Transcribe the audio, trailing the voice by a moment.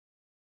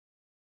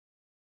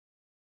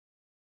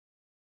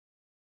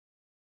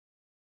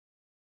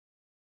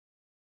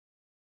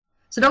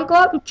So don't go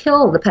out and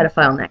kill the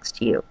pedophile next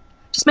to you.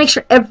 Just make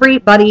sure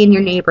everybody in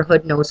your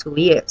neighborhood knows who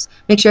he is.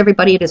 Make sure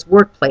everybody at his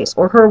workplace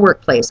or her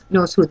workplace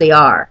knows who they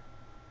are.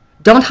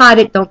 Don't hide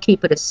it. Don't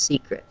keep it a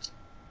secret.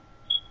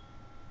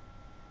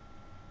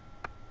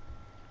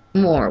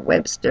 More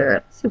Webster.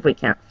 Let's see if we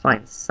can't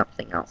find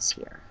something else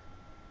here.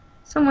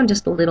 Someone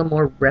just a little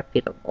more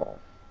reputable.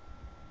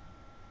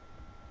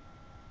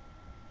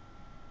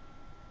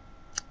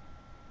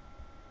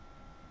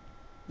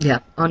 Yeah,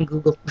 on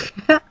Google.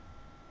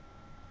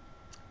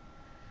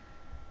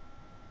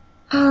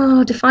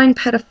 Oh,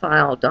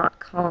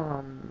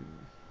 definepedophile.com.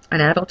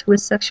 An adult who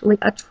is sexually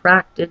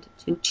attracted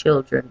to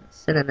children.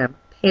 Synonym,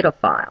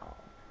 pedophile.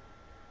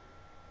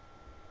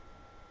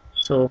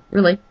 So,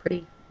 really,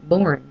 pretty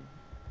boring.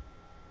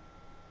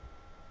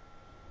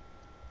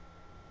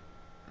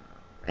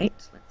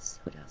 Alright, let's see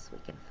what else we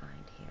can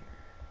find here.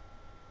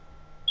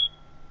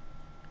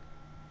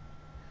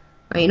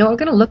 Alright, you know, we're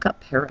going to look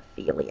up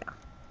paraphilia.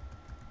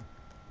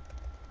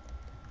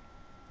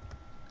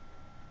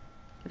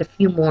 Get a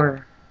few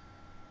more.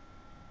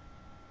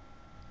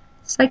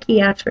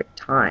 Psychiatric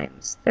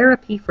Times.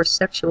 Therapy for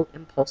sexual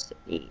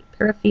impulsivity.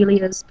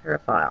 Paraphilias,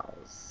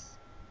 paraphiles.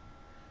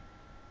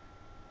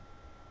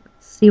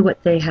 Let's see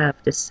what they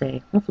have to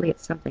say. Hopefully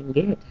it's something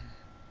good.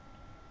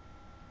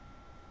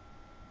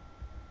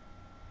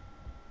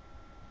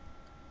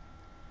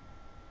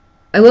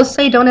 I will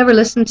say, don't ever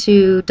listen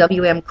to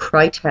W.M.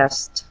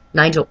 Crytest,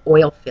 Nigel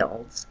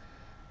Oilfield's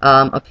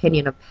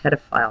opinion of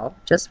pedophile.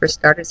 Just for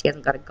starters, he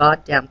hasn't got a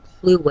goddamn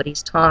clue what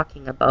he's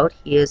talking about.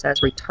 He is as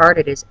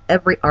retarded as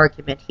every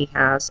argument he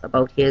has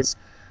about his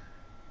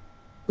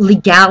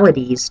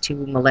legalities to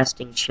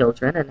molesting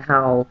children and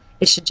how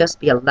it should just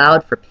be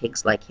allowed for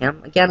pigs like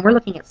him. Again, we're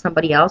looking at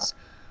somebody else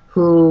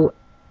who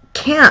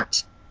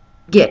can't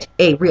get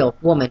a real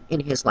woman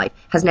in his life,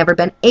 has never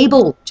been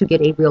able to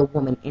get a real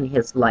woman in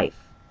his life.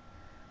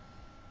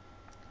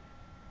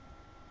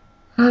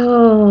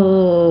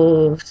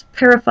 Oh,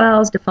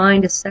 paraphiles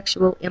defined as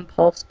sexual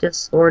impulse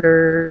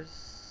disorders,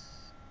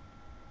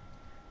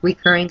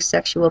 recurring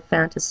sexual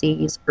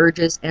fantasies,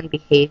 urges, and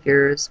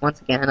behaviors, once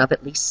again, of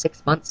at least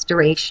 6 months'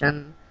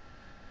 duration,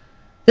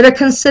 that are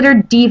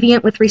considered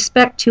deviant with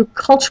respect to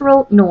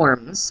cultural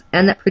norms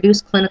and that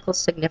produce clinical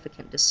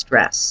significant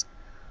distress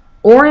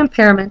or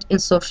impairment in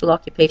social,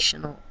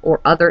 occupational, or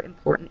other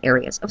important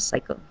areas of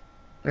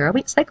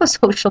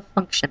psychosocial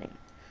functioning.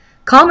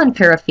 Common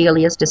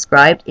paraphilias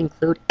described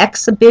include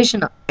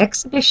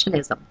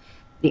exhibitionism,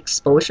 the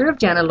exposure of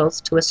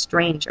genitals to a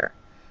stranger;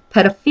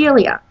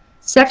 pedophilia,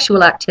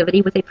 sexual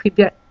activity with a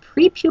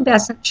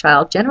prepubescent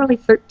child, generally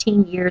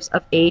 13 years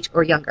of age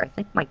or younger. I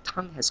think my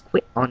tongue has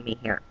quit on me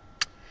here.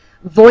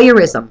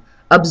 Voyeurism,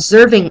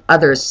 observing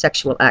others'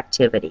 sexual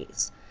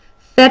activities.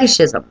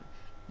 Fetishism,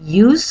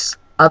 use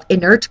of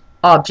inert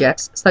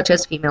objects such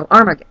as female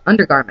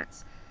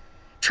undergarments.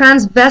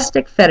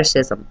 Transvestic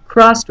fetishism,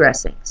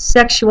 cross-dressing,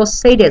 sexual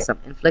sadism,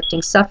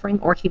 inflicting suffering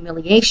or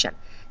humiliation,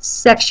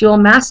 sexual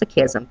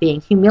masochism,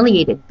 being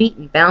humiliated,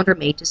 beaten, bound, or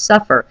made to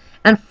suffer,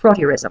 and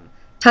frotteurism,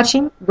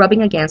 touching,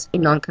 rubbing against a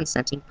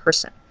non-consenting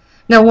person.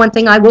 Now, one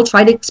thing I will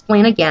try to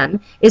explain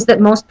again is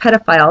that most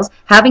pedophiles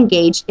have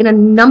engaged in a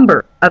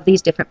number of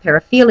these different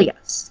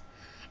paraphilias.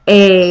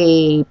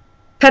 A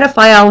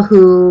pedophile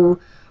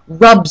who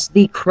rubs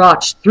the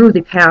crotch through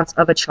the pants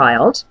of a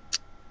child,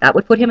 that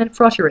would put him in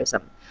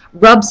frotteurism.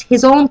 Rubs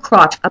his own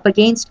crotch up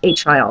against a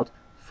child,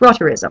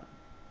 frotteurism.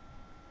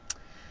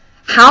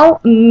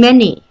 How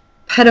many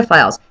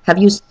pedophiles have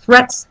used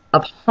threats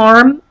of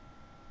harm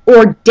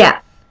or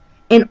death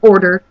in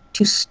order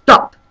to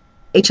stop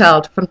a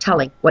child from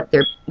telling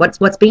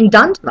what's being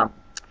done to them?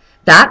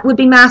 That would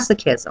be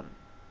masochism.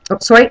 Oh,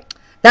 sorry,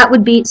 that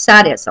would be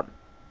sadism.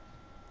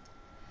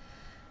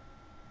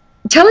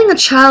 Telling a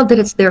child that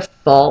it's their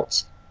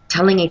fault,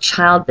 telling a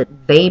child that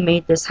they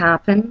made this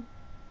happen,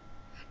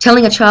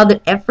 telling a child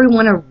that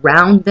everyone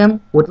around them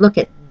would look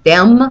at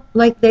them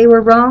like they were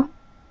wrong?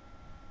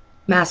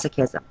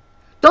 Masochism.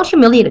 Don't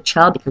humiliate a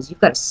child because you've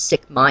got a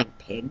sick mind,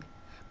 pig.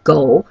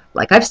 Go,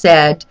 like I've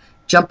said,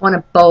 jump on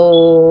a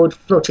boat,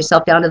 float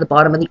yourself down to the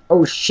bottom of the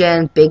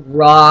ocean, big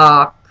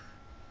rock,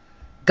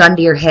 gun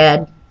to your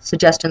head.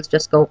 Suggestions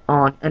just go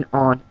on and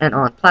on and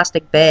on.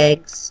 Plastic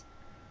bags.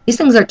 These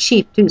things are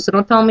cheap too, so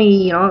don't tell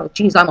me, you know,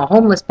 geez, I'm a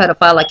homeless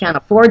pedophile, I can't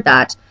afford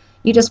that.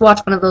 You just watch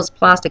one of those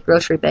plastic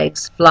grocery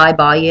bags fly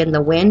by you in the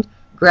wind,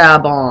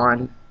 grab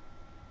on.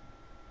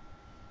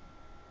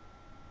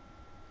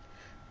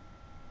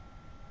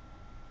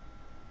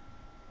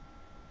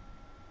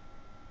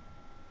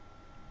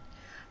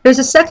 There's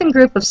a second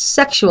group of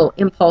sexual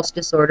impulse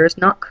disorders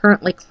not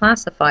currently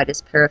classified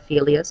as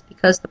paraphilias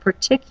because the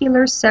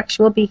particular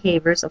sexual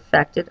behaviors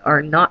affected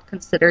are not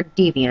considered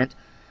deviant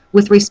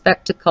with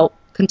respect to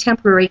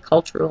contemporary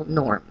cultural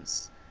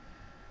norms.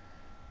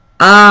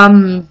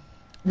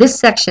 This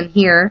section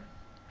here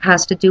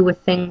has to do with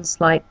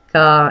things like,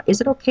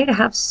 is it okay to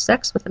have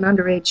sex with an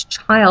underage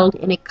child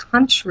in a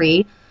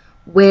country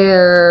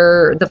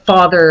where the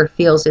father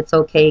feels it's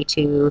okay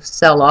to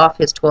sell off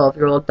his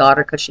 12-year-old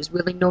daughter because she's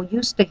really no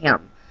use to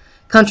him?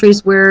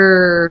 countries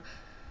where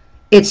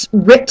it's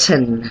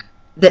written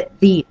that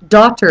the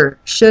daughter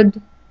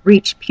should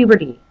reach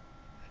puberty,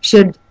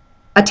 should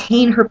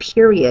attain her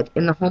period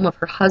in the home of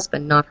her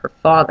husband, not her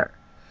father.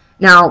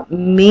 Now,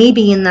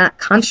 maybe in that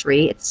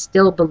country it's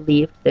still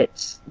believed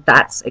that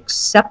that's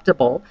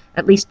acceptable,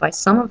 at least by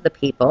some of the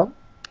people.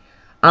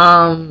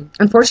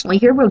 Unfortunately,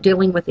 here we're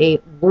dealing with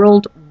a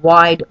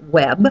worldwide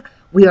web.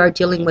 We are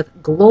dealing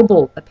with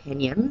global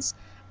opinions.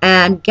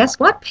 And guess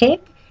what,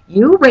 pig?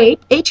 You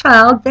raped a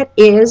child that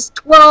is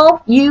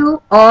 12.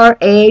 You are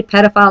a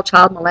pedophile,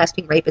 child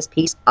molesting, rapist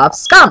piece of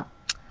scum.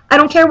 I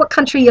don't care what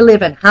country you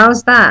live in.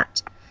 How's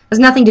that? Has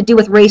nothing to do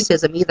with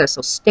racism either,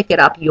 so stick it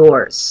up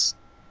yours.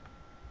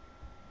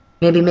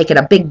 Maybe make it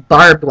a big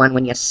barbed one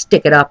when you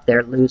stick it up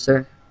there,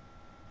 loser.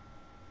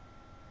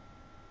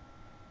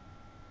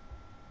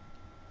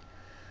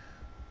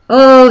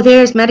 Oh,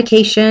 there's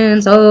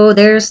medications. Oh,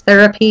 there's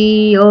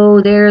therapy.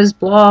 Oh, there's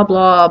blah,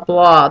 blah,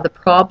 blah. The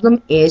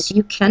problem is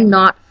you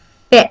cannot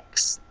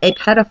fix a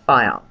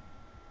pedophile.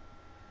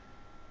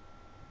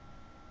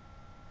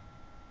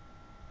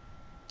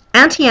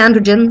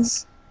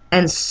 Anti-androgens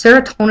and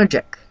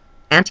serotonergic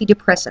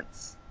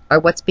antidepressants are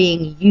what's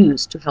being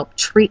used to help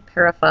treat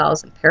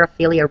pedophiles and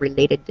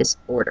paraphilia-related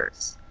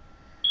disorders.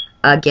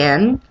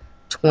 Again,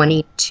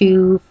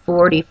 22,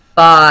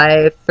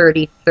 45,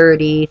 30,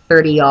 30,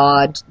 30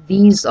 odd.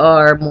 These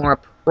are more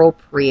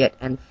appropriate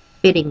and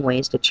fitting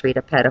ways to treat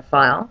a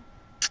pedophile.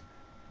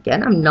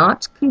 Again, I'm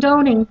not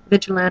condoning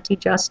vigilante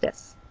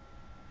justice.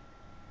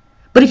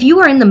 But if you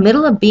are in the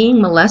middle of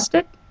being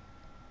molested,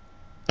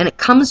 and it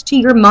comes to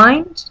your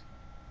mind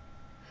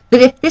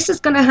that if this is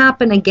going to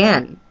happen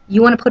again,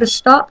 you want to put a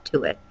stop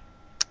to it,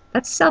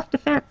 that's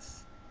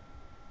self-defense.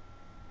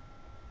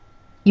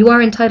 You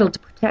are entitled to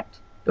protect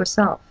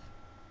yourself.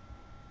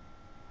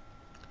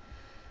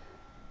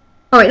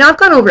 All right, now I've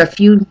gone over a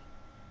few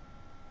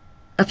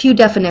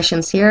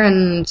definitions here,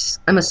 and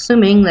I'm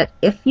assuming that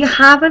if you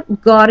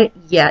haven't got it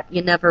yet,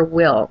 you never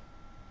will.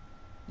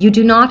 You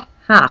do not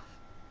have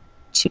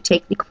to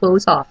take the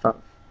clothes off of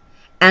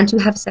and to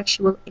have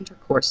sexual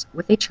intercourse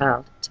with a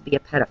child to be a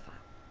pedophile.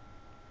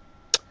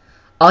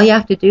 All you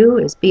have to do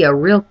is be a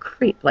real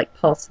creep like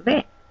Paul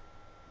Savin.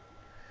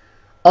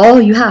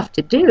 All you have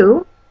to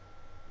do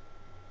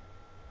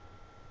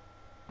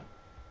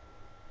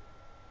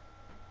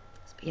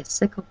is be a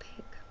sicko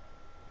pig.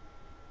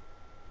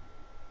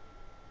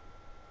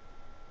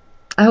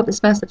 I hope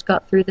this message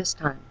got through this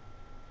time.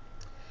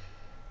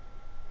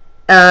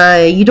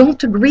 You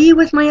don't agree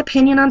with my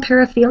opinion on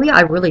paraphilia?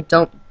 I really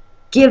don't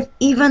give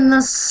even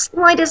the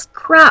slightest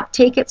crap.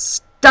 Take it,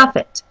 stuff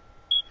it.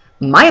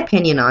 My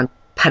opinion on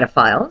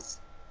pedophiles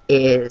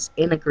is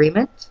in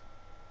agreement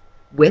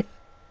with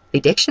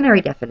the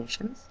dictionary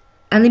definitions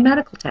and the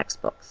medical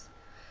textbooks.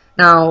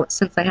 Now,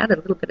 since I had a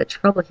little bit of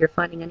trouble here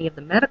finding any of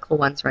the medical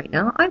ones right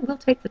now, I will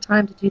take the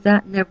time to do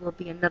that, and there will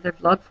be another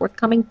vlog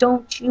forthcoming.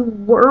 Don't you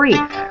worry.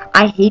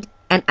 I hate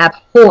and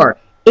abhor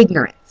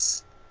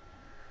ignorance.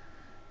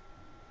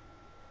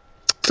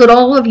 So to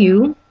all of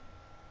you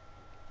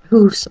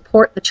who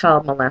support the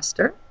child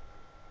molester,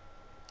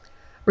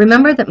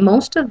 remember that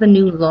most of the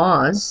new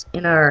laws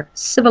in our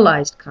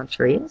civilized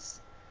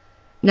countries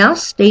now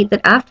state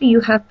that after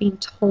you have been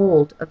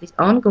told of the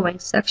ongoing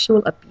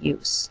sexual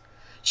abuse,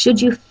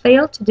 should you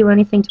fail to do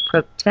anything to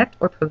protect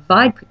or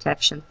provide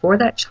protection for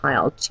that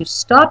child to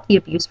stop the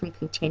abuse from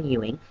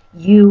continuing,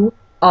 you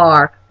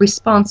are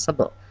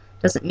responsible.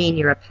 Doesn't mean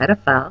you're a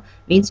pedophile.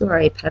 It means you are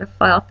a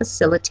pedophile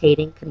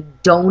facilitating,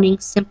 condoning,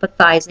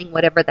 sympathizing,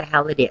 whatever the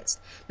hell it is.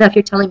 Now, if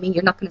you're telling me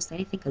you're not going to say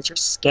anything because you're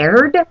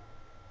scared,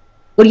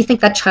 what do you think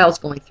that child's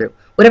going through?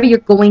 Whatever you're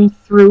going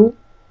through,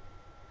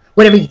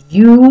 whatever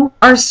you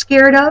are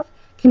scared of,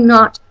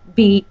 cannot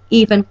be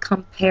even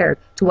compared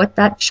to what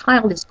that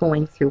child is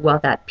going through while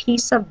that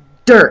piece of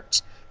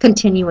dirt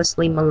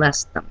continuously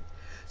molests them.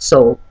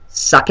 So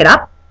suck it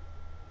up,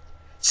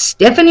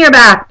 stiffen your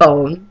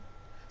backbone,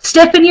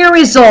 stiffen your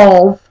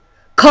resolve,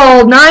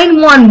 call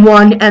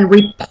 911 and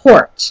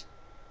report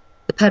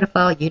the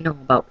pedophile you know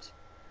about.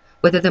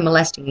 Whether they're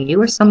molesting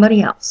you or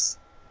somebody else,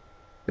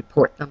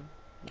 report them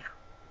now.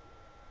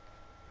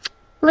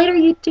 Later,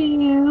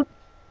 YouTube.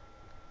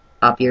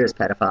 Up yours,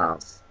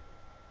 pedophiles.